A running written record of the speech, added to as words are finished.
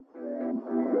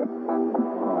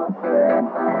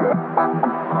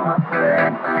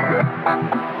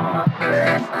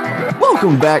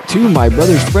Welcome back to My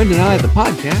Brother's Friend and I, the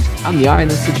podcast. I'm the I in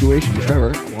this situation,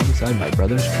 Trevor, alongside my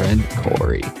brother's friend,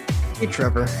 Corey. Hey,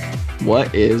 Trevor.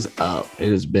 What is up? It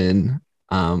has been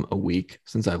a week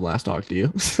since I've last talked to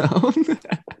you. So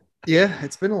Yeah,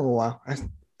 it's been a little while.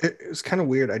 It was kind of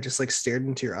weird. I just stared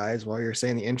into your eyes while you were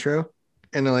saying the intro,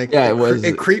 and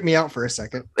it creeped me out for a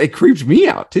second. It creeped me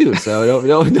out too. So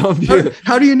don't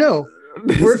How do you know?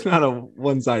 It's not a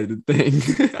one-sided thing.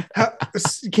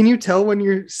 Can you tell when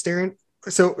you're staring?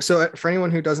 So for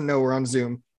anyone who doesn't know, we're on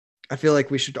Zoom. I feel like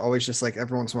we should always just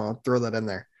every once in a while throw that in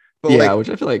there. But yeah, which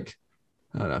I feel like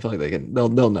they'll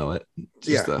know it. It's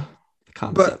just the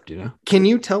concept, but Can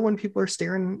you tell when people are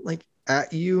staring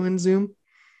at you in Zoom?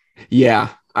 Yeah,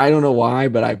 I don't know why,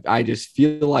 but I just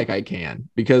feel like I can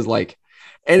because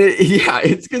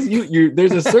it's because you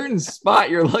there's a certain spot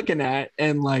you're looking at,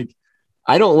 and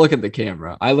I don't look at the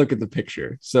camera. I look at the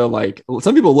picture. So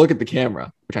some people look at the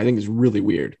camera, which I think is really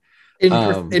weird.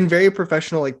 In very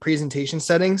professional presentation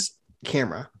settings,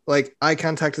 camera, eye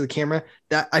contact to the camera,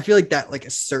 that I feel that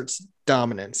asserts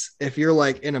dominance. If you're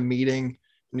in a meeting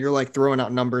and you're throwing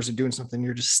out numbers or doing something,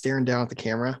 you're just staring down at the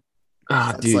camera.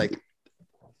 Dude,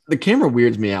 the camera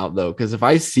weirds me out though, because if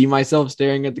I see myself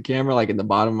staring at the camera, in the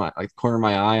bottom of my corner of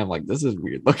my eye, I'm like, this is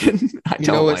weird looking. I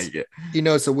don't like it.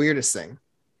 It's the weirdest thing.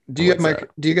 Do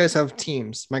you guys have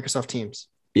Teams, Microsoft Teams?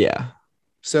 Yeah.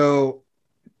 So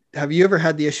have you ever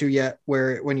had the issue yet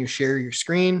where when you share your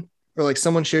screen or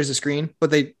someone shares the screen,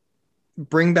 but they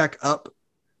bring back up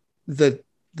the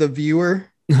viewer?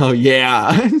 Oh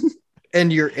yeah.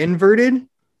 And you're inverted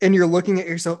and you're looking at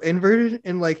yourself inverted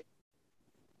and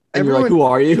and you're like, who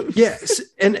are you? Yes.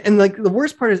 And the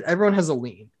worst part is everyone has a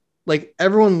lean.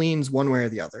 Everyone leans one way or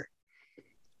the other.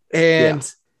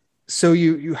 And so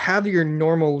you have your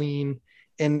normal lean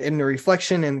and in the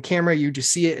reflection and camera, you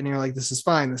just see it and you're like, this is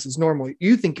fine. This is normal.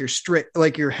 You think you're straight,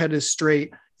 your head is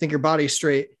straight, think your body's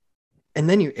straight. And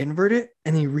then you invert it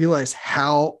and you realize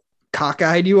how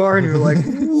cockeyed you are. And you're like,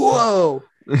 whoa.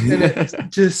 And it's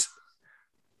just,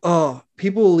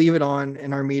 people will leave it on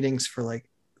in our meetings for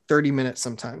 30 minutes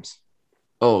sometimes.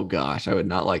 Oh gosh, I would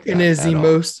not like that. And it is the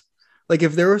most,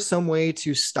 if there was some way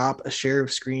to stop a share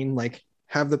of screen,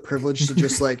 have the privilege to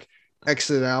just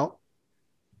exit out,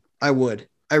 I would.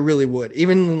 I really would.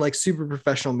 Even in super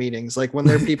professional meetings, when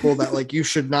there are people that you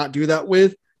should not do that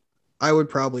with, I would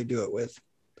probably do it with.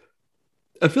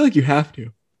 I feel like you have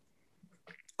to.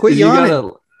 Quit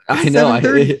yawning. I know.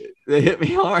 They hit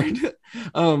me hard.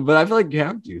 But I feel like you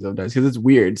have to sometimes because it's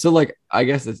weird. So I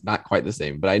guess it's not quite the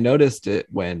same, but I noticed it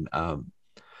when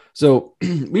so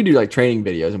we do training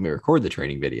videos and we record the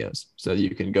training videos so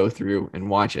you can go through and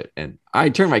watch it. And I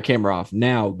turn my camera off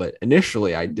now, but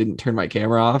initially I didn't turn my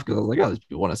camera off because I was like, oh,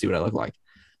 people want to see what I look like.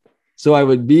 So I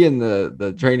would be in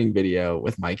the training video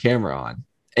with my camera on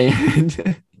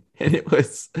and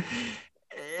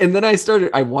and then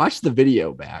I watched the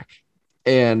video back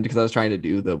and because I was trying to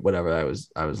do the whatever I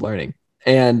was learning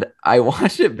and I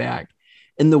watched it back.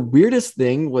 And the weirdest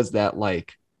thing was that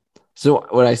so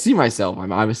when I see myself,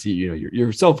 I'm obviously,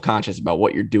 you're self-conscious about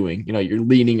what you're doing. You're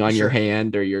leaning on your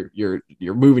hand or you're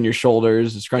moving your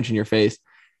shoulders, scrunching your face.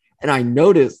 And I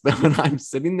noticed that when I'm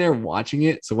sitting there watching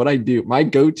it, so what I do, my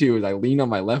go-to is I lean on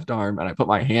my left arm and I put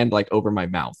my hand over my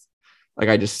mouth.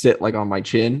 I just sit on my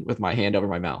chin with my hand over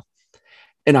my mouth.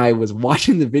 And I was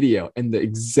watching the video and the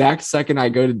exact second I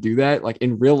go to do that,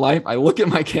 in real life, I look at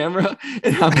my camera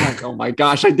and I'm like, oh my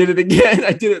gosh, I did it again.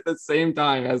 I did it the same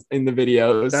time as in the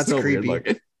video. That's so creepy. Weird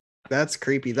looking. That's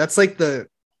creepy. That's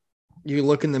you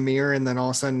look in the mirror and then all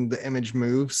of a sudden the image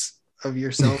moves of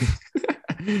yourself.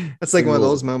 That's one of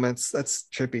those moments. That's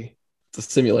trippy. It's a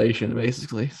simulation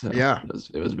basically. So yeah,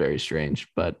 it was very strange,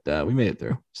 but we made it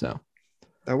through. So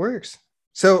that works.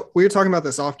 So we were talking about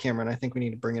this off camera, and I think we need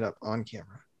to bring it up on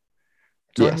camera.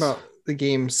 Talking about the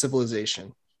game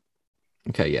Civilization.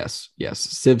 Okay, yes.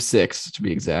 Civ 6 to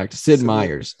be exact. Sid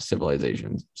Meier's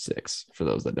Civilization 6 for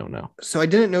those that don't know. So I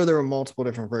didn't know there were multiple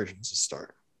different versions to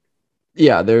start.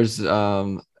 Yeah, there's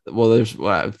there's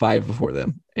 5 before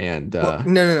them, and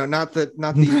no, not the.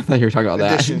 I thought you were talking about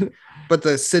edition, that, but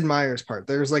the Sid Meier's part.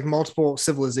 There's multiple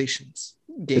Civilizations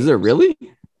games. Is there really?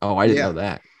 Oh, I didn't know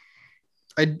that.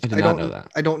 I did not know that.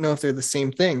 I don't know if they're the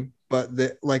same thing, but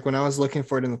when I was looking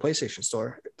for it in the PlayStation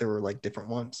Store, there were different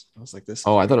ones. I was like, this.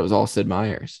 Oh, I thought it was all Sid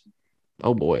Meier's.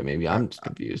 Oh boy, maybe I'm just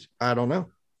confused. I don't know.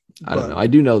 I don't know. I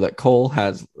do know that Cole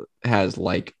has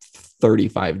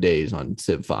 35 days on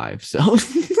Civ 5, so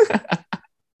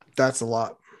that's a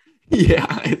lot.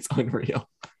 Yeah, it's unreal.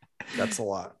 That's a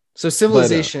lot. So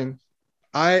Civilization,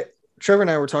 Trevor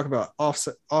and I were talking about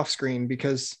off screen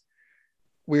because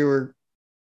we were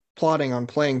plotting on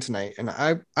playing tonight, and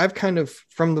I've kind of,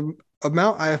 from the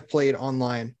amount I have played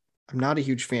online, I'm not a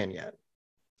huge fan yet.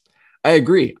 I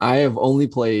agree. I have only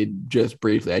played just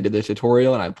briefly. I did the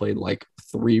tutorial and I played like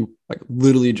 3, like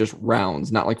literally just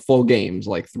rounds, not like full games,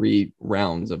 like 3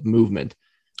 rounds of movement.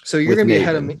 So you're gonna be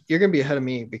ahead of me. You're gonna be ahead of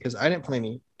me because I didn't play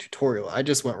any tutorial. I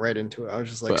just went right into it. I was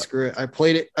just like, screw it. I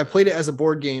played it. I played it as a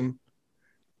board game,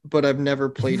 but I've never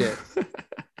played it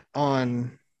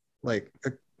on like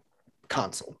a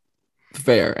console.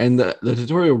 Fair. And the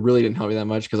tutorial really didn't help me that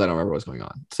much because I don't remember what's going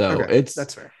on. So okay,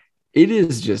 that's fair. It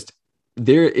is just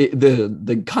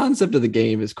the concept of the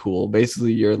game is cool.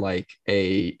 Basically, you're like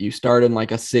you start in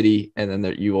like a city, and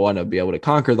then you want to be able to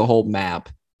conquer the whole map.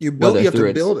 You have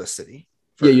to build a city.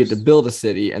 First. Yeah, you have to build a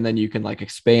city, and then you can like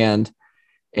expand.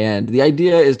 And the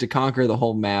idea is to conquer the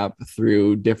whole map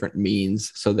through different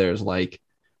means. So there's like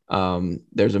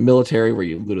there's a military where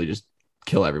you literally just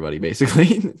kill everybody, basically.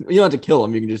 You don't have to kill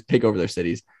them, you can just take over their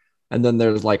cities. And then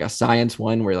there's like a science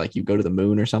one where like you go to the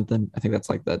moon or something. I think that's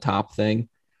like the top thing.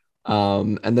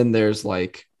 And then there's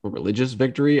like a religious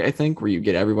victory, I think, where you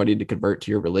get everybody to convert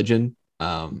to your religion.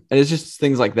 And it's just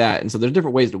things like that. And so there's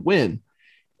different ways to win.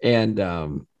 And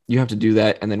you have to do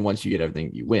that. And then once you get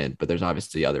everything, you win. But there's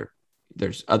obviously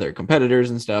there's other competitors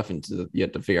and stuff. And so you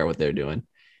have to figure out what they're doing.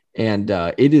 And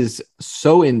it is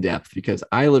so in depth because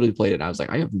I literally played it and I was like,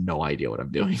 I have no idea what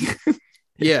I'm doing.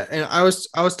 Yeah. And I was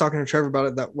talking to Trevor about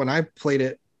it, that when I played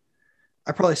it,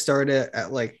 I probably started it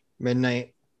at like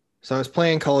midnight. So I was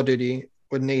playing Call of Duty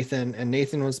with Nathan, and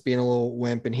Nathan was being a little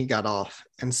wimp and he got off.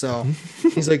 And so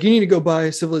he's like, you need to go buy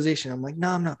Civilization. I'm like, no,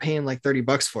 I'm not paying like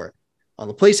 $30 for it. On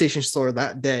the PlayStation store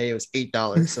that day, it was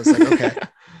 $8. So it's like, okay,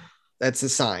 that's a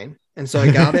sign. And so I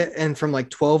got it. And from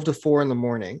like 12 to 4 in the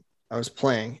morning, I was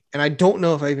playing, and I don't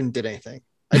know if I even did anything.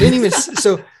 I didn't even.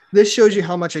 So this shows you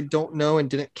how much I don't know and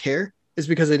didn't care, is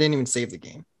because I didn't even save the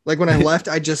game. Like when I left,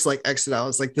 I just like exited out. I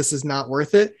was like, this is not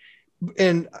worth it.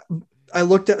 And I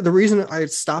looked at the reason I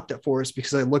stopped at 4 is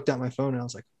because I looked at my phone and I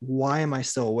was like, why am I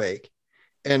still awake?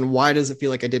 And why does it feel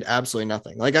like I did absolutely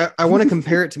nothing? Like I want to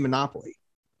compare it to Monopoly.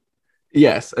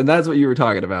 Yes. And that's what you were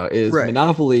talking about is right.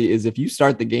 Monopoly is if you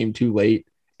start the game too late,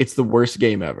 it's the worst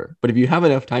game ever. But if you have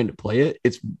enough time to play it,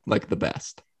 it's like the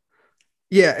best.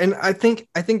 Yeah. And I think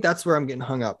that's where I'm getting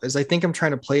hung up, is I think I'm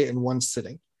trying to play it in one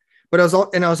sitting. But I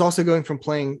was also going from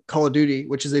playing Call of Duty,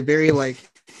 which is a very like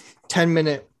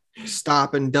 10-minute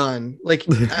stop and done. Like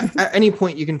at any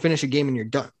point you can finish a game and you're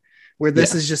done. Where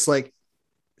this is just like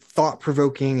thought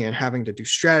provoking and having to do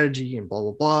strategy and blah,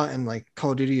 blah, blah. And like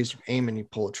Call of Duty is you aim and you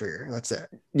pull a trigger. That's it.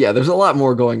 Yeah. There's a lot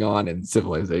more going on in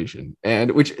Civilization,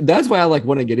 and that's why I like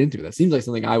want to get into it. That seems like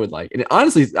something I would like. And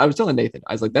honestly, I was telling Nathan,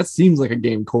 I was like, that seems like a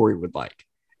game Corey would like.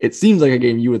 It seems like a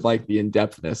game you would like, the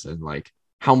in-depthness and like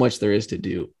how much there is to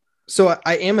do. So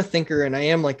I am a thinker and I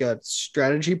am like a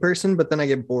strategy person, but then I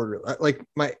get bored. Like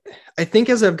I think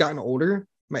as I've gotten older,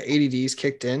 my ADD's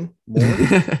kicked in more.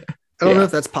 I don't know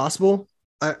if that's possible.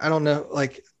 I don't know.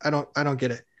 Like, I don't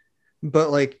get it, but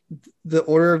like the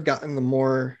older I've gotten, the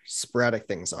more sporadic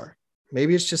things are.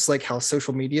 Maybe it's just like how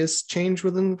social media's changed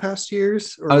within the past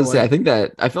years. Or I would like, say,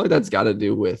 I feel like that's got to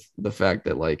do with the fact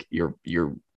that like you're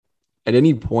at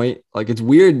any point, like it's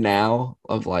weird now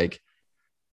of like,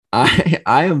 I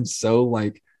am so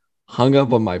like hung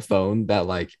up on my phone that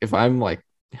like if I'm like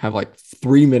have like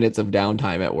 3 minutes of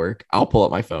downtime at work, I'll pull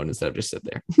up my phone instead of just sit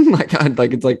there. like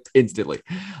it's like instantly.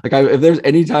 Like if there's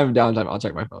any time of downtime, I'll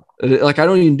check my phone. Like I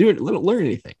don't even learn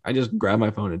anything. I just grab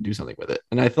my phone and do something with it.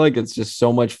 And I feel like it's just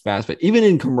so much fast. But even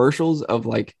in commercials of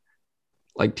like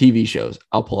TV shows,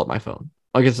 I'll pull up my phone.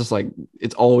 Like it's just like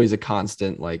it's always a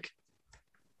constant like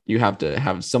you have to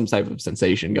have some type of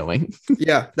sensation going.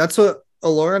 Yeah, that's what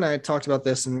Alora and I talked about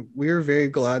this, and we were very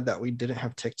glad that we didn't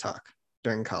have TikTok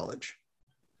during college.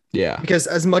 Yeah. Because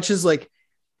as much as like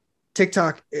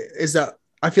TikTok is that,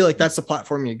 I feel like that's the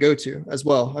platform you go to as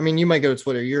well. I mean, you might go to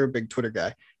Twitter. You're a big Twitter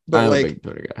guy. But I'm like a big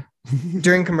Twitter guy.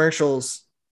 during commercials,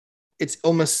 it's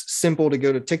almost simple to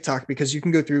go to TikTok because you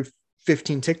can go through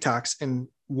 15 TikToks in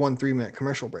 1 3-minute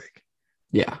commercial break.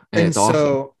 Yeah. And it's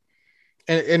awesome.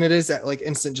 And it is that like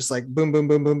instant, just like boom, boom,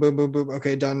 boom, boom, boom, boom, boom.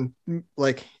 Okay, done.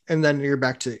 Like, and then you're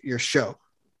back to your show.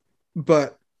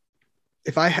 But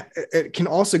if it can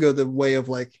also go the way of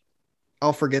like,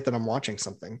 I'll forget that I'm watching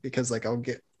something because like I'll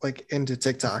get like into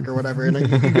TikTok or whatever, and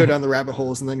then you go down the rabbit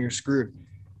holes and then you're screwed.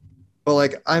 But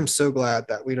like, I'm so glad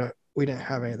that we didn't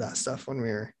have any of that stuff when we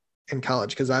were in college,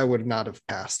 because I would not have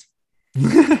passed.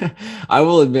 I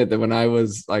will admit that when I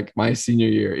was like my senior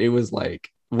year, it was like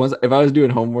if I was doing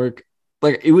homework,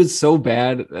 like it was so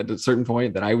bad at a certain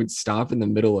point that I would stop in the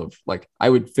middle of like I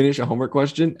would finish a homework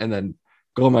question and then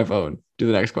go on my phone, do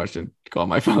the next question, go on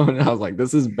my phone. And I was like,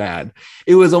 this is bad.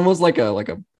 It was almost like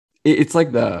it's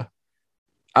like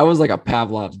I was like a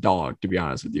Pavlov's dog, to be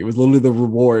honest with you. It was literally the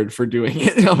reward for doing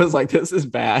it. And I was like, this is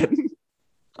bad.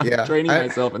 I'm training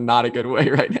myself in not a good way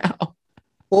right now.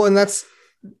 Well, and that's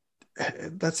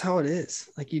how it is.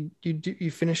 Like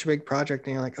you finish a big project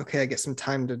and you're like, okay, I get some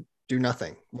time to do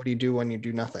nothing. What do you do when you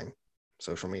do nothing?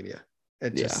 Social media.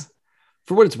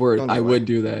 For what it's worth, I would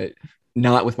do that.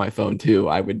 Not with my phone too.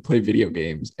 I would play video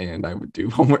games and I would do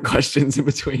homework questions in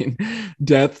between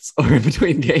deaths or in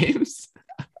between games.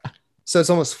 So it's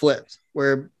almost flipped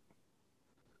where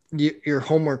your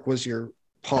homework was your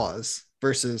pause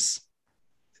versus.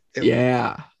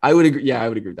 I would agree. Yeah, I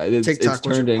would agree with that. It's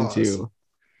turned into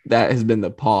that has been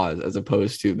the pause as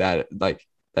opposed to that. Like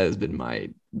that has been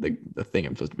the thing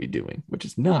I'm supposed to be doing, which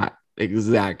is not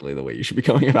exactly the way you should be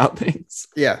going about things.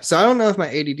 Yeah. So I don't know if my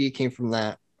ADD came from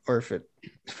that or if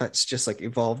it's just like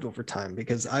evolved over time,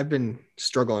 because I've been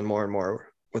struggling more and more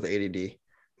with ADD,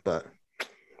 but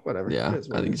whatever. Yeah.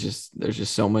 I think there's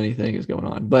just so many things going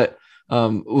on, but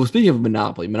well, speaking of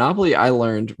Monopoly, I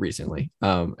learned recently,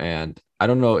 and I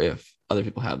don't know if other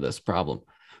people have this problem,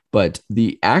 but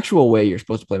the actual way you're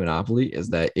supposed to play Monopoly is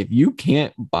that if you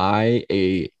can't buy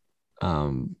if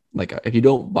you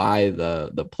don't buy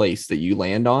the place that you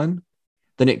land on,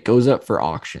 then it goes up for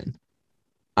auction.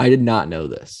 I did not know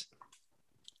this.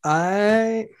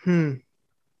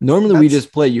 Normally we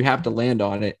just play, you have to land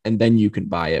on it and then you can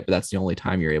buy it, but that's the only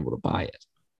time you're able to buy it.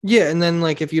 Yeah, and then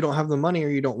like if you don't have the money or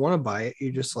you don't want to buy it,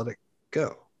 you just let it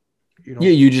go.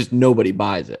 Nobody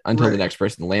buys it until the next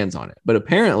person lands on it. But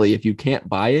apparently if you can't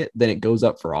buy it, then it goes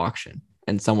up for auction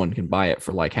and someone can buy it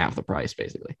for like half the price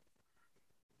basically.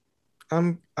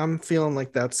 I'm feeling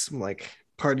like that's some like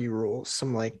party rules,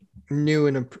 some like new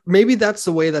and maybe that's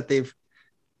the way that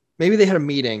maybe they had a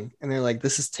meeting and they're like,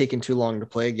 this is taking too long to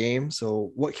play a game.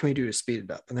 So what can we do to speed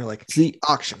it up? And they're like,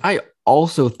 auction. I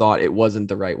also thought it wasn't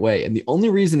the right way. And the only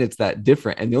reason it's that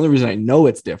different, and the only reason I know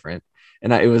it's different,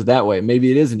 and it was that way, maybe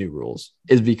it is a new rules,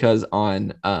 is because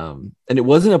on, and it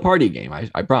wasn't a party game.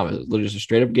 I promise. It was literally just a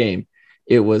straight up game.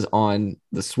 It was on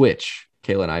the Switch.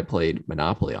 Kayla and I played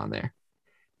Monopoly on there.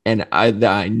 And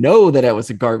I know that it was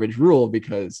a garbage rule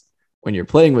because when you're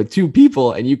playing with two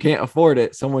people and you can't afford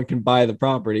it, someone can buy the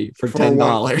property for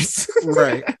 $10.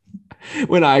 Right.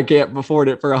 When I can't afford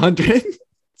it for $100.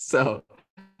 So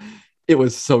it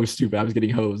was so stupid. I was getting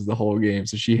hosed the whole game.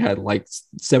 So she had like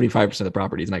 75% of the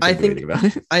properties and I couldn't do anything about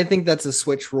it. I think that's a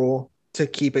Switch rule to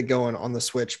keep it going on the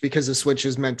Switch, because the Switch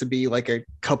is meant to be like a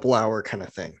couple hour kind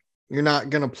of thing. You're not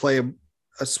going to play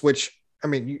a Switch. I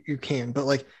mean, you can, but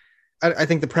like, I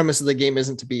think the premise of the game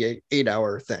isn't to be a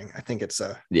 8-hour thing. I think it's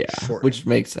short, which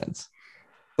makes sense.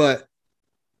 But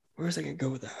where was I going to go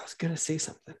with that? I was going to say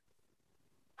something.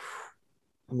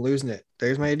 I'm losing it.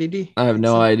 There's my ADD. I have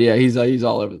no idea. He's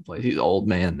all over the place. He's old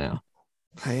man now.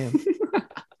 I am.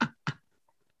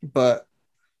 But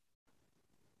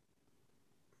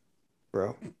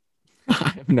bro, I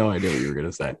have no idea what you were going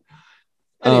to say.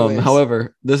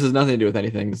 However, this has nothing to do with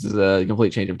anything. This is a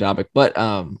complete change of topic. But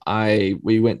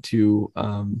we went to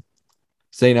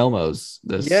St. Elmo's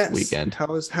this weekend. How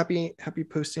was happy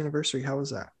post anniversary? How was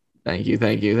that? Thank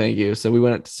you. So we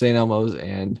went to St. Elmo's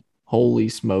and holy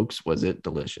smokes, was it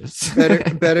delicious?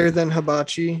 Better than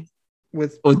hibachi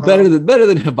with better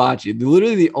than hibachi.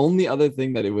 Literally the only other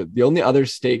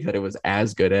steak that it was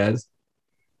as good as,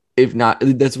 if not,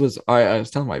 I was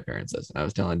telling my parents this, and I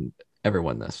was telling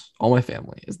everyone this, all my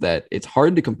family, is that it's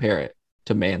hard to compare it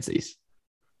to Mancy's.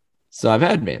 So I've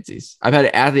had Mancy's. I've had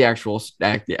it at the actual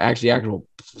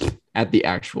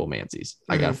Mancy's.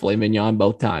 I got filet mignon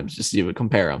both times just so you would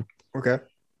compare them. Okay.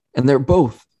 And they're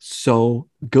both so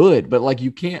good, but like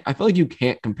I feel like you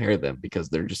can't compare them because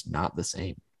they're just not the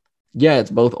same. Yeah,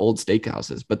 it's both old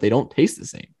steakhouses, but they don't taste the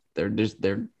same. They're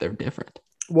different.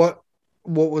 What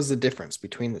was the difference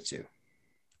between the two?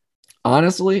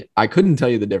 Honestly, I couldn't tell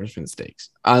you the difference between the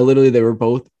steaks. They were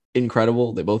both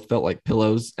incredible. They both felt like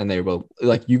pillows, and they were both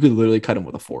like you could literally cut them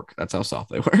with a fork. That's how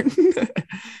soft they were.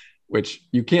 Which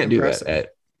you can't do that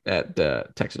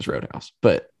at Texas Roadhouse.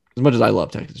 But as much as I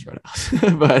love Texas Roadhouse,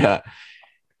 but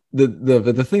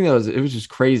the thing that it was just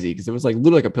crazy because it was like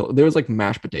literally like a pillow. There was like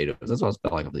mashed potatoes. That's what I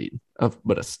felt like I was eating.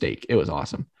 But a steak. It was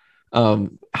awesome.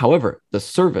 However, the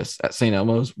service at St.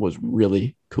 Elmo's was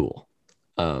really cool.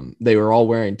 They were all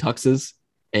wearing tuxes,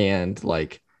 and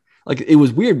like it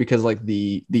was weird because like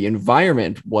the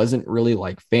environment wasn't really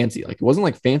like fancy. Like it wasn't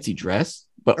like fancy dress,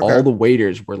 but Okay. all the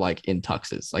waiters were like in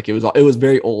tuxes. Like it was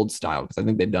very old style because I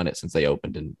think they've done it since they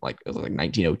opened in like it was like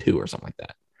 1902 or something like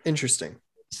that. Interesting.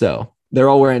 So they're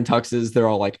all wearing tuxes. They're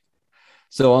all like,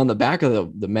 so on the back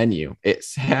of the menu, it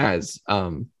has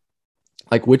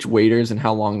like which waiters and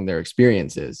how long their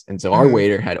experience is. And so our Mhm.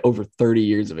 waiter had over 30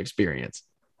 years of experience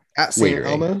At St.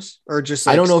 waitering. Elmo's or just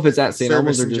I like don't know if it's at St.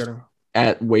 service Elmo's or in just general?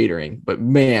 at waitering, but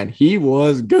man, he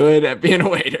was good at being a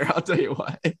waiter. I'll tell you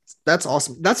what. That's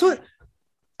awesome. That's what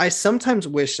I sometimes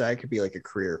wish that I could be like a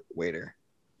career waiter.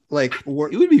 Like It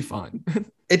would be fun.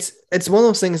 it's one of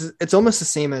those things. It's almost the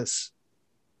same as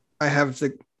I have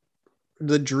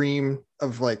the dream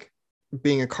of like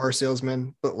being a car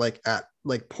salesman, but like at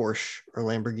like Porsche or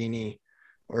Lamborghini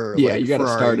or Yeah, like you got to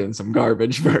Ferrari. start in some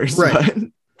garbage first. Right. But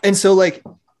And so like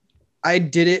I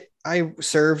did it. I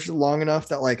served long enough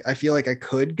that like I feel like I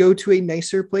could go to a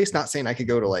nicer place. Not saying I could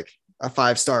go to like a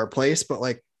 5-star place, but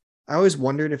like I always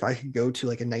wondered if I could go to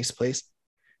like a nice place.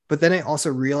 But then I also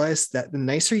realized that the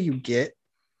nicer you get,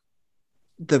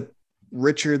 the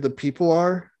richer the people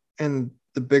are and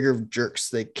the bigger jerks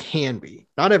they can be.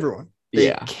 Not everyone. They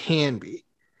yeah. can be.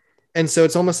 And so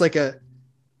it's almost like that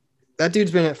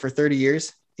dude's been in it for 30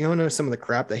 years. You don't know some of the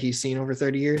crap that he's seen over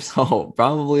 30 years. Oh,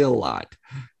 probably a lot.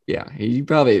 Yeah, he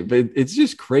probably, but it's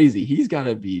just crazy. He's got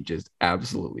to be just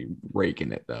absolutely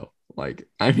raking it though. Like,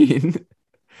 I mean,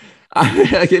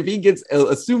 like if he gets,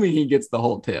 assuming he gets the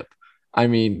whole tip, I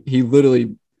mean, he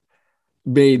literally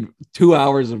made 2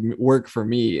 hours of work for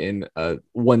me in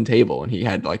one table, and he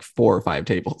had like 4 or 5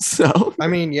 tables. So, I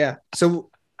mean, yeah. So,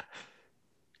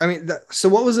 I mean, so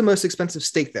what was the most expensive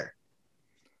steak there?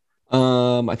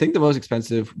 I think the most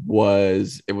expensive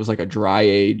was like a dry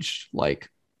aged like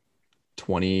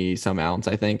 20 some ounce.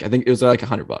 I think it was like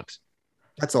 $100.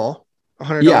 That's all.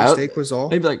 $100 Yeah, steak was all.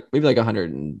 maybe like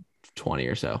 120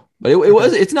 or so. But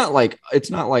it's not like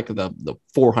the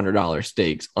 $400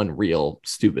 steaks, unreal,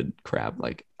 stupid crap.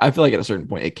 Like I feel like at a certain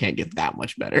point it can't get that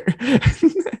much better.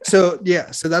 So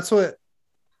yeah, so that's what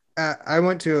I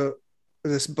went to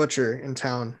this butcher in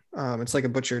town. It's like a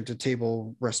butcher to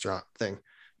table restaurant thing,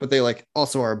 but they like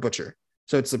also are a butcher.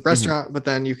 So it's a restaurant, but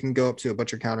then you can go up to a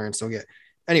butcher counter and still get.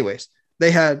 Anyways, they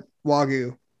had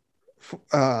Wagyu,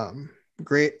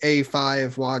 great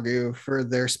A5 Wagyu for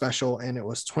their special, and it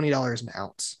was $20 an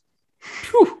ounce.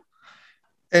 Whew.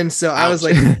 And so I was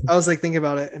Ouch. like thinking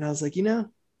about it, and I was like,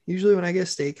 usually when I get a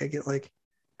steak, I get like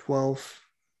 12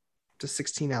 to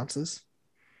 16 ounces.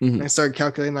 Mhm. And I started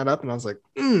calculating that up, and I was like,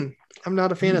 I'm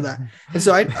not a fan of that. And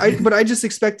so but I just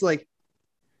expect like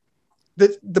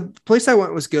the place I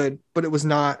went was good, but it was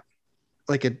not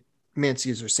like a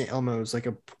Mancey's or St. Elmo's, like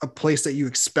a place that you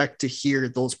expect to hear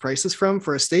those prices from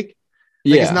for a steak.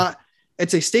 Like Yeah.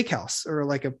 it's a steakhouse or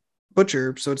like a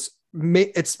butcher. So it's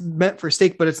meant for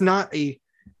steak, but it's not a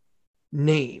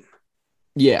name.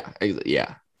 Yeah.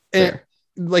 Yeah. And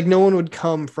like no one would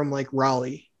come from like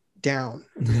Raleigh down.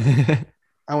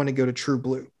 I want to go to True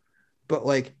Blue, but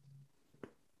like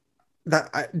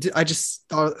that, I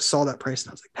just saw that price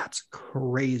and I was like, that's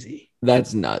crazy.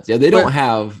 That's nuts. Yeah, they don't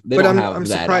have I'm that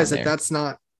surprised on that there. that's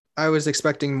not. I was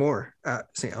expecting more at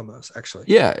St. Elmo's actually.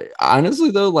 Yeah, honestly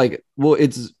though, like, well,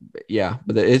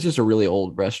 but it's just a really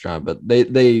old restaurant, but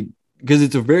they because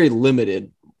it's a very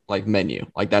limited like menu.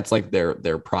 Like that's like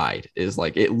their pride is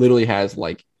like it literally has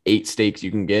like 8 steaks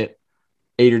you can get,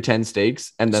 8 or 10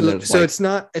 steaks, and then it's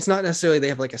not necessarily they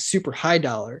have like a super high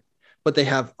dollar, but they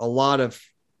have a lot of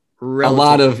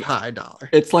high dollar.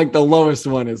 It's like the lowest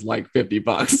one is like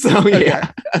 $50. So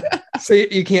yeah. So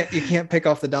you can't pick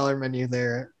off the dollar menu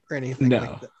there or anything. No.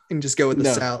 Like that, and just go with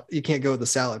the salad. You can't go with the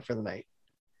salad for the night.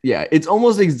 Yeah, it's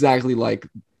almost exactly like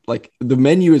the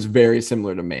menu is very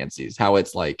similar to Mancey's. How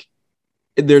it's like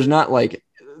there's not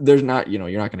you're not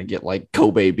going to get like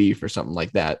Kobe beef or something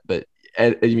like that, but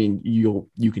I mean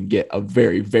you can get a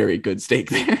very, very good steak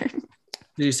there.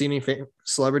 Did you see any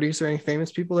celebrities or any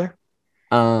famous people there?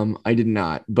 I did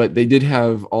not, but they did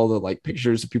have all the like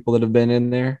pictures of people that have been in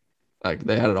there. Like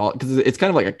they had it all because it's kind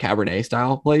of like a Cabernet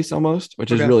style place almost,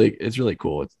 which is really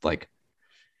cool. It's like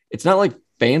it's not like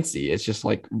fancy. It's just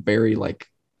like very like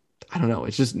I don't know.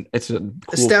 It's a cool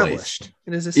established. place.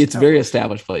 It is. It's a very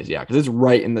established place, yeah, because it's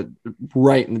right in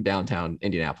the downtown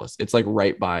Indianapolis. It's like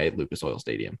right by Lucas Oil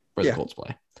Stadium where the Colts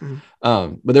play.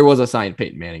 Mm-hmm. But there was a signed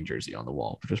Peyton Manning jersey on the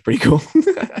wall, which was pretty cool.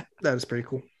 That is pretty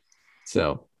cool.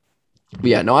 So, but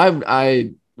yeah, no,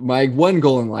 my one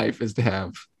goal in life is to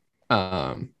have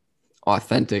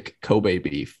authentic Kobe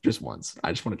beef just once.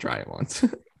 I just want to try it once.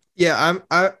 Yeah,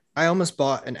 I almost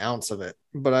bought an ounce of it,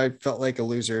 but I felt like a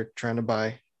loser trying to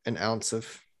buy an ounce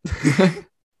of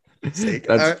steak.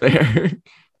 That's fair.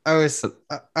 I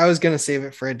was gonna save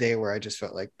it for a day where I just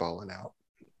felt like balling out,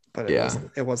 but it Yeah.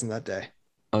 wasn't. It wasn't that day.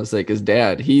 I was like, his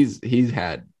dad, he's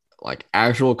had like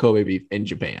actual Kobe beef in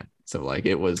Japan. So like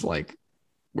it was like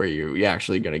where you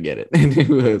actually gonna get it. And it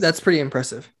was, That's pretty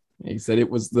impressive. he said it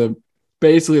was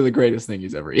basically the greatest thing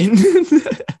he's ever eaten.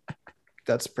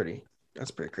 That's pretty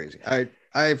crazy.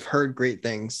 I've heard great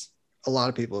things. A lot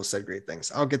of people have said great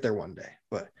things. I'll get there one day,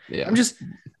 but Yeah.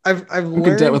 I've I'm learned.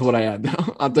 content with what I had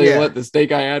though. I'll tell you what, the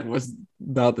steak I had was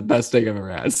about the best steak I've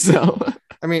ever had. So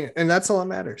I mean, and that's all that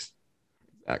matters.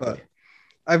 exactly. But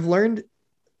I've learned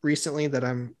recently that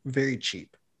I'm very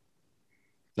cheap.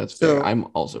 That's fair. I'm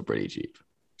also pretty cheap.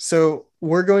 So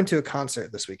we're going to a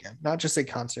concert this weekend. Not just a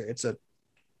concert, it's a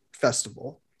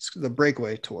festival. It's the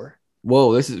Breakaway Tour.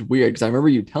 Whoa, this is weird because I remember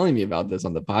you telling me about this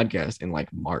on the podcast in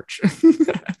like March.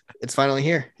 It's finally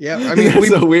here. Yeah, I mean, that's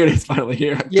so weird. It's finally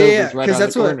here. Yeah, because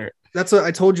that's what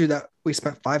I told you, that we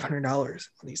spent $500 on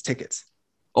these tickets.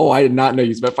 Oh, I did not know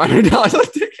you spent $500 on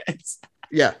tickets.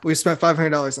 Yeah, we spent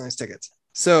 $500 on these tickets.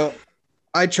 So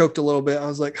I choked a little bit. I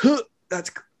was like, huh,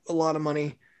 that's a lot of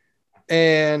money.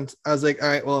 And I was like, all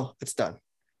right, well, it's done.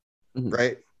 Mm-hmm.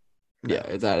 Right? No. Yeah,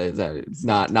 it's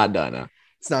not done. Huh?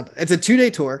 It's not. It's a 2-day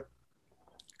tour.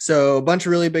 So a bunch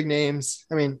of really big names.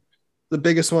 I mean, the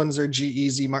biggest ones are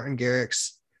G-Eazy, Martin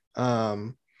Garrix,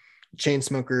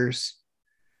 Chainsmokers,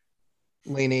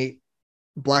 Lane 8,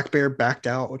 Black Bear backed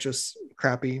out, which was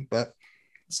crappy, but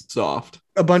soft.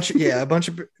 A bunch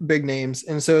of big names.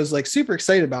 And so I was like super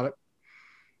excited about it.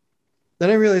 Then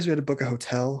I realized we had to book a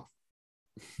hotel.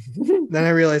 Then I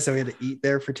realized that we had to eat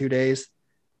there for 2 days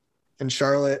in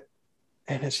Charlotte.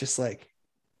 And it's just like,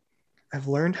 I've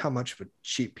learned how much of a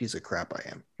cheap piece of crap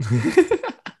I am.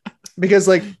 Because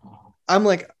like, I'm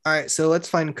like, all right, so let's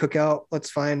find Cookout. Let's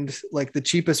find like the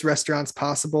cheapest restaurants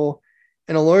possible.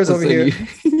 And Alora's over here.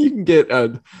 You can get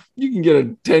a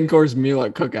 10-course meal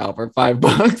at Cookout for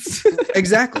 $5.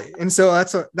 Exactly. And so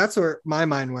that's where my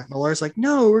mind went. And Alora's like,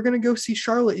 no, we're gonna go see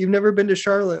Charlotte. You've never been to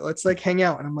Charlotte. Let's like hang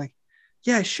out. And I'm like,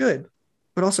 yeah, I should,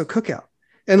 but also Cookout.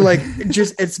 And like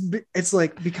it's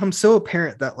like become so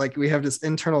apparent that like we have this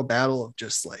internal battle of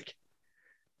just like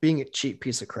being a cheap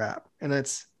piece of crap. And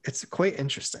it's quite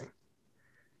interesting.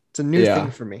 It's a new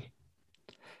thing for me.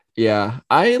 Yeah.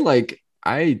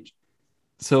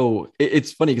 So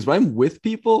it's funny because when I'm with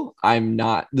people, I'm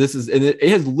not, it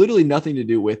has literally nothing to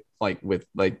do with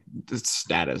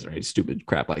status or stupid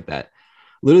crap like that.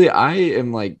 Literally, I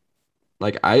am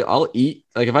I'll eat,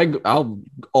 like I'll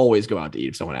always go out to eat.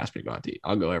 If someone asks me to go out to eat,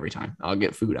 I'll go every time. I'll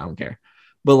get food. I don't care.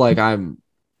 But like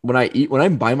when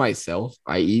I'm by myself,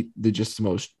 I eat the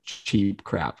most cheap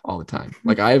crap all the time.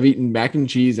 Like I have eaten mac and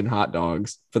cheese and hot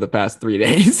dogs for the past 3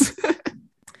 days.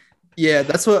 Yeah,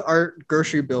 that's what our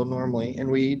grocery bill normally,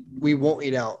 and we won't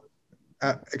eat out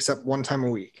except one time a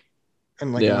week,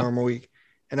 and like a normal week.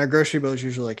 And our grocery bill is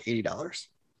usually like $80.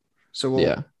 So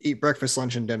we'll eat breakfast,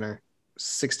 lunch, and dinner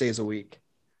 6 days a week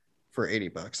for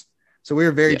 $80. So we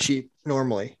were very cheap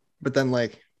normally, but then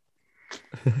like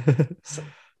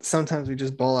sometimes we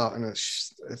just ball out, and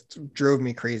it drove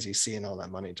me crazy seeing all that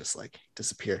money just like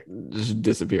disappear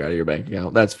out of your bank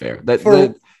account. That's fair.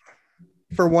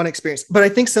 For one experience. But I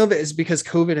think some of it is because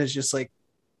COVID has just like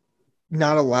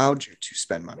not allowed you to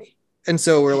spend money. And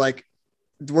so we're like,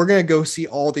 we're going to go see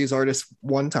all these artists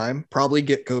one time, probably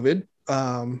get COVID,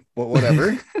 but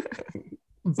whatever.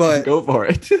 But go for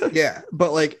it. Yeah.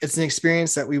 But like, it's an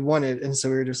experience that we wanted. And so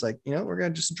we were just like, we're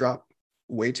going to just drop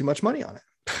way too much money on it.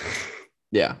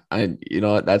 Yeah.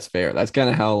 What? That's fair. That's kind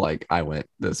of how like I went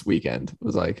this weekend. I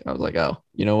was like, oh,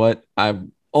 you know what?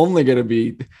 I'm only going to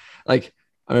be like,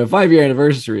 I mean, a 5-year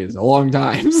anniversary is a long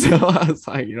time. So I was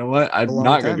like, you know what? I'm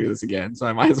not going to do this again. So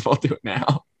I might as well do it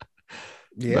now.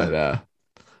 Yeah.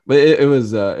 But it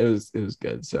was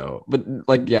good. So, but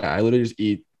like, yeah, I literally just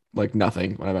eat like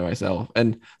nothing when I'm by myself.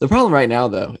 And the problem right now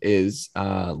though, is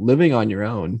living on your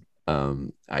own.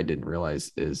 I didn't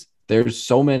realize is there's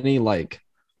so many like,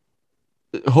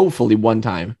 hopefully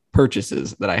one-time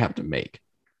purchases that I have to make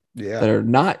that are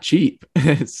not cheap.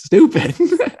 It's stupid.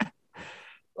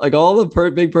 Like all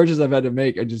the big purchases I've had to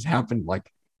make, it just happened like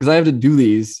because I have to do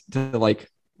these to like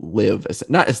live,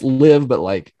 not as live, but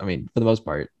like I mean for the most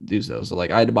part do so. So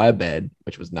like I had to buy a bed,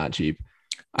 which was not cheap.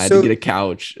 I had to get a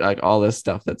couch, like all this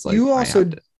stuff. That's like you also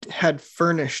had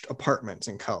furnished apartments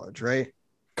in college, right?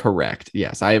 Correct.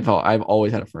 Yes, I've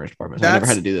always had a furnished apartment. So I never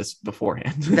had to do this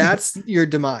beforehand. That's your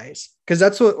demise, because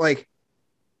that's what like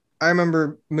I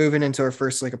remember moving into our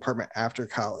first like apartment after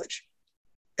college.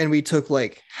 And we took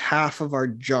like half of our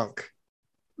junk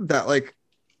that like,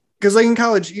 because like in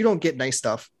college, you don't get nice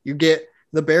stuff. You get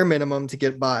the bare minimum to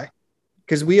get by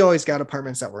because we always got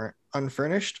apartments that were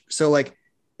unfurnished. So like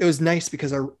it was nice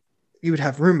because you would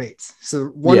have roommates. So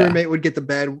one roommate would get the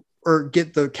bed or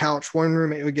get the couch. One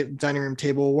roommate would get the dining room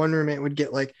table. One roommate would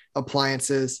get like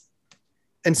appliances.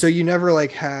 And so you never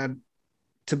like had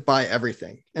to buy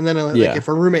everything. And then like if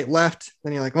a roommate left,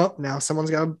 then you're like, well, now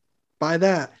someone's got to buy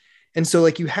that. And so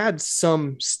like you had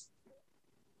some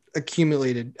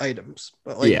accumulated items,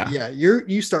 but like,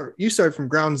 you start from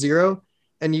ground zero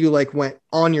and you like went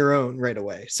on your own right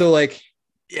away. So like,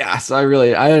 so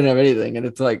I didn't have anything. And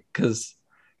it's like, cause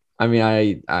I mean,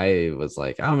 I was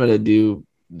like, I'm going to do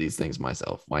these things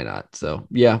myself. Why not? So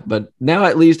yeah, but now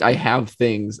at least I have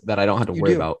things that I don't have to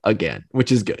worry about again,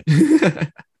 which is good.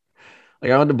 Like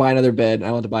I want to buy another bed.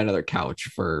 I want to buy another couch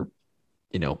for,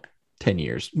 10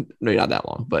 years. Maybe not that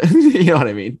long, but you know what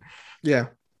I mean? Yeah.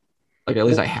 Like at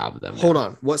least I have them. Hold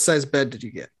on. What size bed did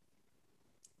you get?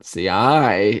 See,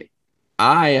 I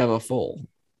have a full.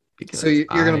 So you're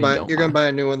gonna buy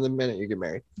a new one the minute you get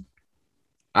married.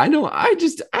 I know. I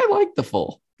like the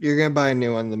full. You're gonna buy a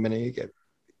new one the minute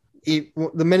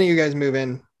the minute you guys move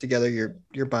in together.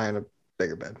 You're buying a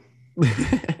bigger bed.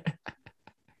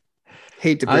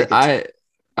 Hate to break it.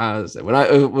 When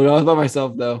I was by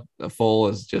myself though, the full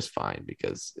is just fine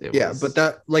because but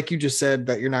that, like you just said,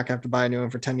 that you're not gonna have to buy a new one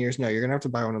for 10 years. No, you're gonna have to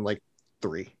buy one in like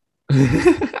 3.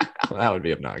 That would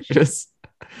be obnoxious.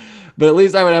 But at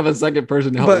least I would have a second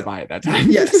person to help me buy at that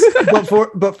time. Yes,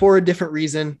 but for a different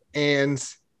reason, and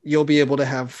you'll be able to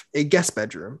have a guest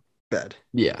bedroom bed.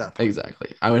 Yeah,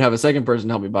 exactly. I would have a second person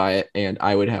to help me buy it, and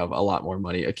I would have a lot more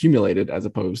money accumulated as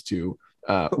opposed to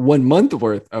 1 month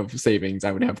worth of savings.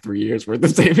 I would have 3 years worth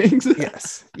of savings.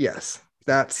 Yes,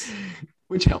 that's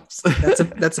which helps.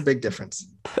 That's a big difference.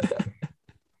 But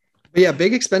yeah,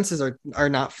 big expenses are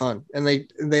not fun, and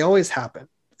they always happen.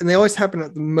 And they always happen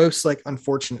at the most like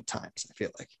unfortunate times, I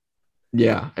feel like.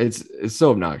 Yeah, it's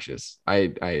so obnoxious.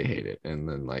 I hate it. And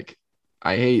then like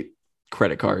I hate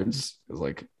credit cards. It's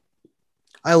like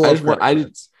I love credit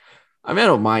cards. I mean, I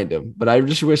don't mind them, but I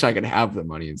just wish I could have the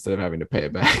money instead of having to pay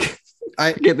it back.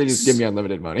 Can't they just give me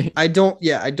unlimited money? I don't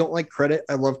like credit.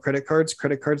 I love credit cards.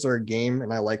 Credit cards are a game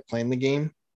and I like playing the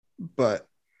game. But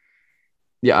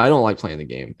yeah, I don't like playing the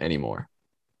game anymore.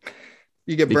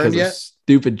 You get burned yet?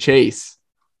 Stupid Chase.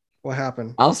 What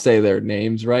happened? I'll say their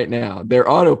names right now. Their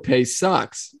auto pay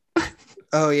sucks.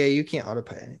 Oh yeah, you can't auto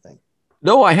pay anything.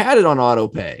 No, I had it on auto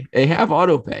pay. They have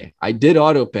auto pay. I did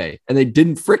auto pay, and they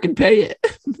didn't freaking pay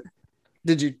it.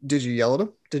 Did you yell at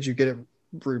them? Did you get it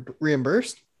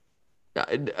reimbursed?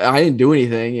 I didn't do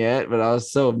anything yet, but I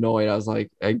was so annoyed. I was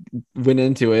like, I went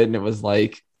into it, and it was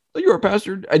like, oh, "You're a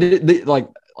pastor." I did like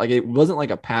it wasn't like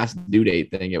a past due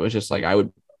date thing. It was just like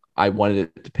I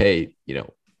wanted it to pay,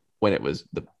 when it was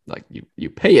you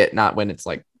pay it, not when it's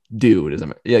like due.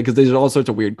 Because there's all sorts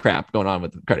of weird crap going on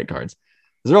with the credit cards.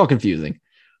 They're all confusing.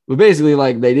 But basically,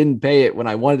 like they didn't pay it when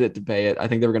I wanted it to pay it. I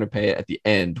think they were going to pay it at the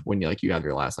end when you have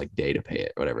your last like day to pay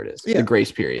it, whatever it is, the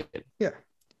grace period. Yeah.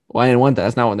 Well, I didn't want that.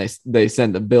 That's not when they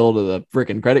send the bill to the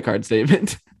freaking credit card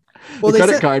statement. Well,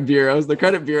 the credit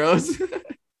bureaus.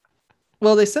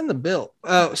 Well, they send the bill.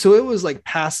 So it was like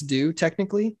past due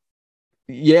technically.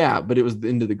 Yeah, but it was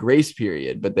into the grace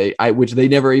period, but which they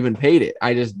never even paid it.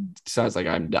 I was like,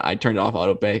 I turned it off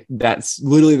auto pay. That's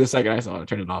literally the second I saw it, I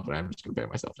turned it off, and I'm just gonna pay it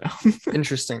myself now.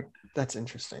 Interesting. That's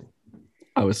interesting.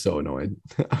 I was so annoyed.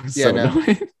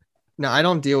 Annoyed. No, I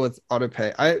don't deal with auto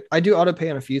pay. I do auto pay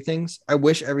on a few things. I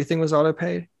wish everything was auto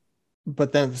paid,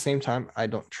 but then at the same time, I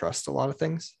don't trust a lot of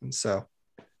things, and so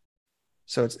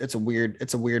it's a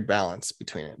weird balance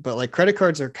between it. But like credit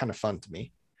cards are kind of fun to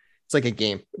me. It's like a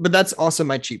game, but that's also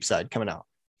my cheap side coming out,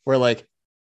 where like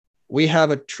we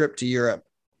have a trip to Europe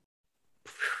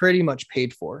pretty much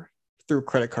paid for through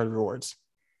credit card rewards.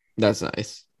 That's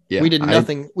nice. Yeah. We did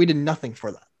nothing. We did nothing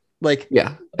for that. Like,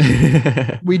 yeah,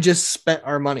 we just spent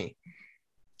our money,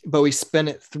 but we spent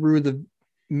it through the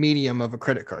medium of a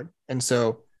credit card. And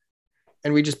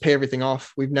we just pay everything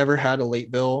off. We've never had a late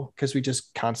bill because we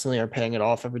just constantly are paying it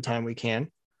off every time we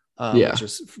can. Which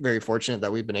is very fortunate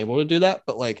that we've been able to do that.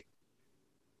 But like,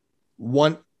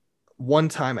 one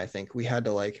time I think we had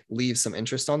to like leave some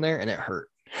interest on there and it hurt.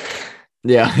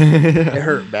 Yeah. It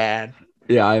hurt bad.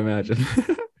 Yeah, I imagine.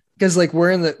 Because like we're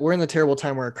in the terrible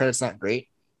time where our credit's not great.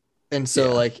 And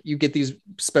so like you get these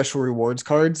special rewards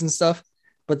cards and stuff,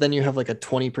 but then you have like a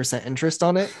 20% interest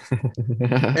on it.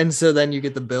 And so then you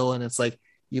get the bill and it's like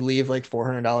you leave like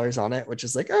 $400 on it, which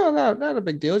is like, oh no, not a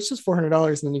big deal. It's just $400.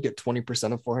 And then you get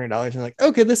 20% of $400. And you're like,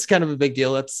 okay, this is kind of a big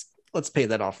deal. Let's pay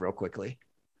that off real quickly.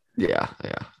 Yeah.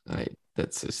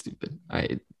 That's so stupid.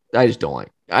 I just don't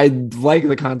like. I like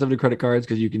the concept of credit cards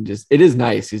because it is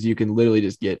nice because you can literally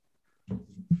just get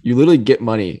you literally get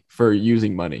money for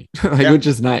using money, like, Yeah. which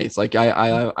is nice. Like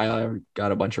I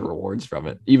got a bunch of rewards from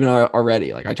it, even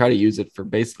already. Like I try to use it for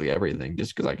basically everything,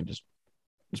 just because I can just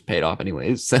pay it off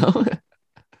anyways. So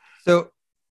So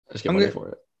I just get I'm money gonna for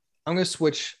it. I'm gonna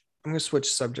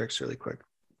switch subjects really quick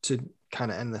to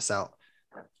kind of end this out.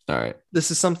 All right.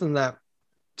 This is something that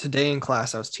today in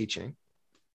class I was teaching,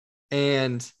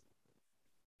 and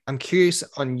I'm curious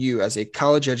on you as a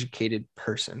college educated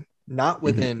person, not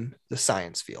within the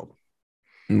science field.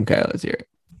 Okay, let's hear it.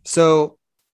 So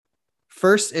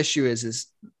first issue is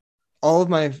all of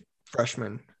my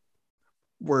freshmen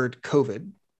were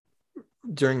COVID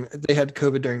they had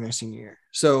COVID during their senior year.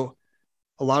 So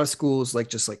a lot of schools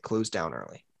just closed down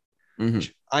early,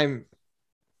 which I'm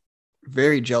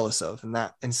very jealous of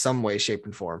in some way, shape,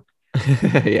 and form.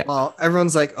 Yeah. Well,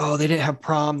 everyone's like, oh, they didn't have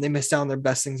prom, they missed out on their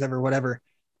best things ever, whatever.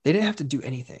 They didn't have to do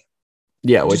anything.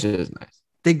 Yeah, which is nice.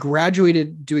 They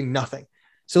graduated doing nothing.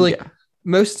 So Yeah.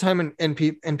 most of the time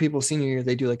in people's senior year,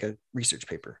 they do like a research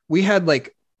paper. We had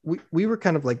we were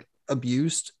kind of like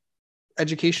abused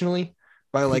educationally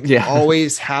by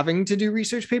always having to do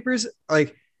research papers.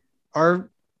 Like our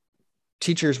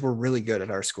teachers were really good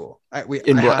at our school. You're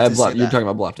talking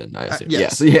about Bluffton, I assume.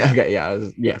 Yes. Yeah. Okay. Yeah.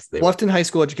 Yes. Bluffton High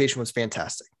School education was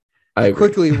fantastic. I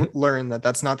quickly learned that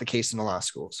that's not the case in a lot of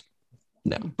schools.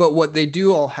 No. But what they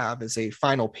do all have is a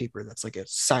final paper that's like a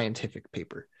scientific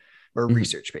paper or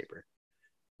research paper.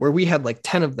 Where we had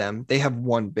 10 of them, they have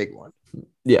one big one.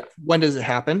 Yeah. When does it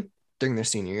happen? During their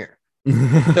senior year.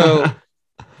 So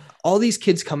all these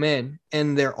kids come in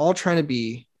and they're all trying to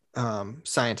be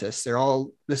scientists.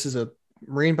 This is a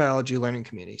marine biology learning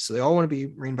community. So they all want to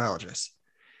be marine biologists.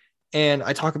 And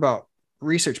I talk about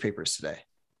research papers today.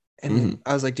 And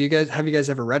I was like, have you guys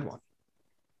ever read one?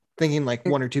 Thinking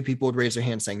one or two people would raise their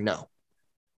hand saying no.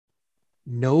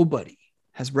 Nobody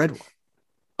has read one.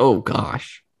 Oh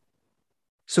gosh.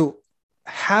 So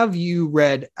have you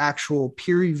read actual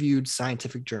peer-reviewed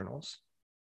scientific journals?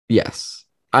 Yes.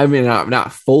 I mean,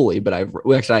 not fully, but I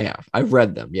have. I've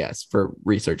read them, yes, for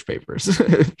research papers.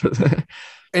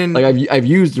 And I've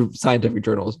used scientific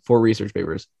journals for research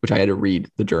papers, which I had to read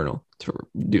the journal to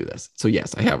do this. So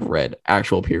yes, I have read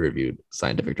actual peer-reviewed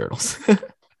scientific journals.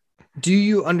 Do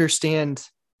you understand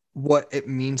what it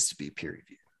means to be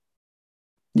peer-reviewed?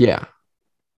 Yeah.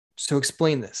 So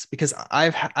explain this, because I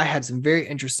had some very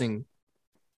interesting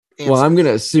answers. Well, I'm going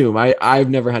to assume I've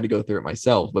never had to go through it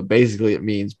myself, but basically it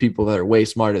means people that are way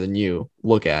smarter than you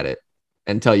look at it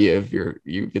and tell you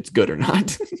if it's good or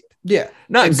not. Yeah.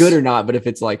 Not good or not, but if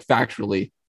it's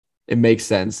factually, it makes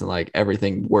sense and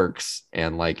everything works.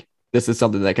 And this is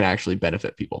something that can actually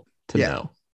benefit people to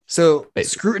know. So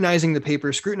scrutinizing the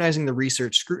paper, scrutinizing the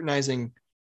research, scrutinizing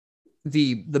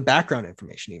the background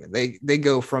information, even they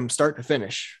go from start to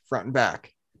finish, front and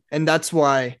back. And that's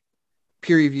why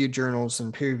peer-reviewed journals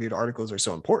and peer-reviewed articles are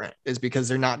so important, is because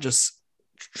they're not just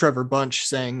Trevor Bunch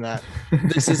saying that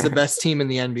this is the best team in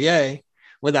the NBA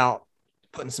without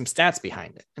putting some stats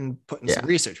behind it and putting some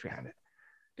research behind it.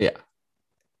 Yeah.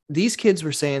 These kids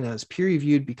were saying that it was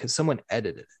peer-reviewed because someone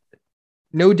edited it.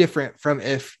 No different from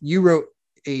if you wrote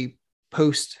a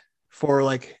post for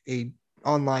a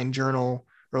online journal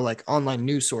or online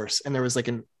news source and there was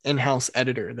an in-house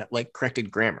editor that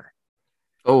corrected grammar.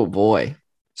 Oh boy.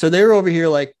 So they were over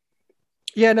here I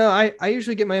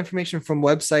usually get my information from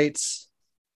websites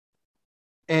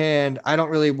and I don't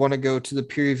really want to go to the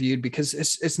peer reviewed because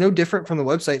it's no different from the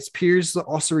websites. Peers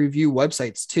also review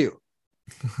websites too.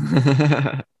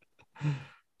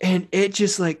 And it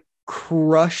just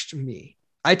crushed me.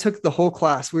 I took the whole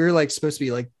class. We were supposed to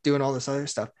be doing all this other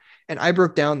stuff. And I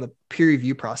broke down the peer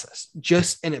review process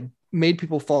and it made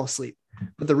people fall asleep.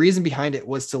 But the reason behind it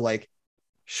was to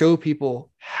show people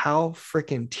how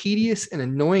freaking tedious and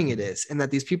annoying it is. And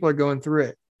that these people are going through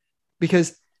it,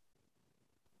 because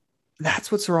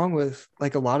that's what's wrong with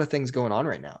a lot of things going on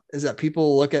right now, is that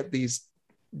people look at these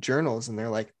journals and they're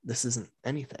like, this isn't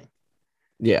anything.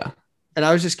 Yeah. And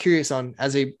I was just curious on,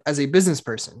 as a business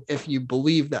person, if you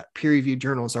believe that peer-reviewed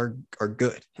journals are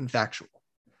good and factual.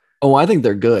 Oh, I think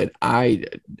they're good. I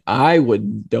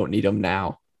don't need them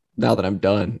now that I'm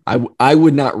done. I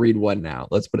would not read one now.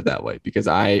 Let's put it that way, because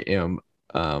I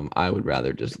would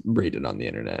rather just read it on the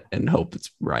internet and hope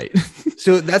it's right.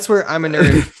 So that's where I'm a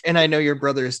nerd, and I know your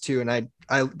brother is too. And I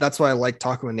that's why I like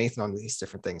talking with Nathan on these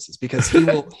different things, is because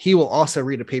he will also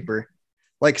read a paper.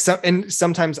 And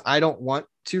sometimes I don't want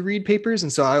to read papers.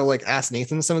 And so I'll ask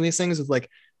Nathan some of these things with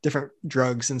different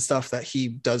drugs and stuff that he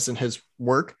does in his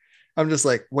work. I'm just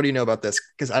what do you know about this?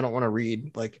 Because I don't want to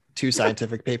read 2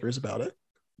 scientific papers about it.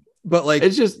 But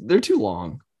it's just, they're too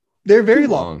long. They're very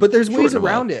Too long, but there's ways Shorten 'em up.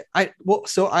 around it.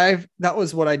 That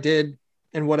was what I did,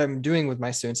 and what I'm doing with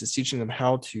my students is teaching them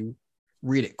how to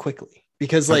read it quickly,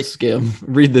 because Like like, skim,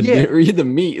 read the Yeah. read the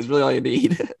meat is really all you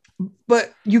need.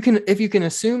 but if you can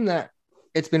assume that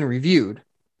it's been reviewed,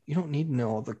 you don't need to know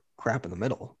all the crap in the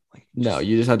middle. Like, No,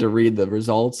 you just have to read the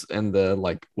results and the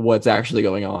like what's actually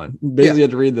going on. Basically, you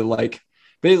have to read the like.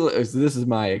 Basically, so this is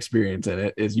my experience in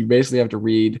it. Is you basically have to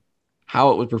read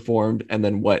how it was performed and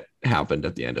then what happened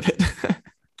at the end of it.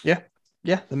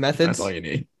 yeah, the methods. That's all you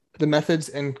need. The methods,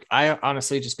 and I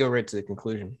honestly just go right to the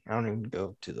conclusion. I don't even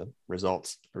go to the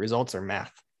results. The results are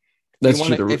math. That's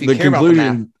wanna- true. if you The care about the math-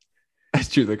 conclusion. That's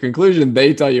true. The conclusion,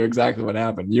 they tell you exactly what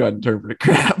happened. You interpret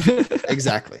crap.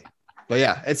 Exactly. But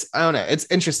yeah, I don't know. It's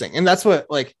interesting. And that's what,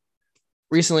 like,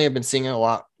 recently I've been seeing it a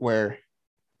lot, where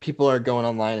people are going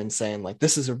online and saying like,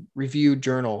 this is a reviewed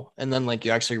journal. And then like,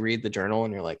 you actually read the journal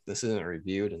and you're like, this isn't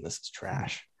reviewed and this is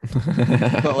trash.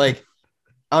 But like,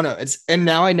 I don't know. And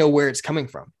now I know where it's coming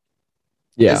from.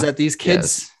 yeah. Is that these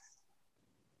kids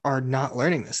are not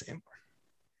learning this anymore.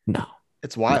 No.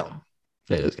 It's wild.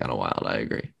 No. It is kind of wild. I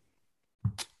agree.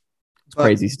 It's But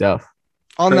crazy stuff.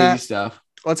 On Crazy that, stuff.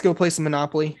 let's go play some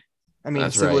Monopoly. I mean,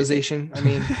 That's right. Civilization. I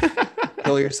mean,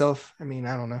 kill yourself. I mean,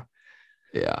 I don't know.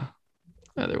 Yeah.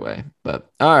 Either way. But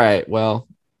all right. Well,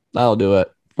 that'll do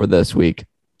it for this week.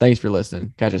 Thanks for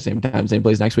listening. Catch us same time, same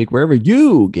place next week, wherever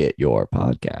you get your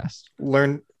podcast.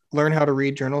 Learn how to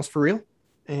read journals for real.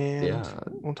 And Yeah.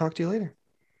 we'll talk to you later.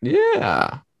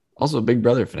 Yeah. Also, a Big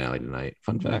Brother finale tonight.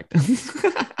 Fun fact. I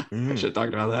Mm. should have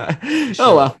talked about that. Sure.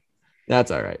 Oh, well. That's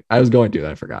all right. I was going to.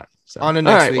 I forgot. So. On to All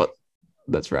next right, week. well,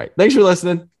 that's right. Thanks for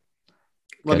listening.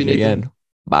 Love Catch you, Nathan. again.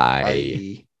 Bye.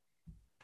 Bye.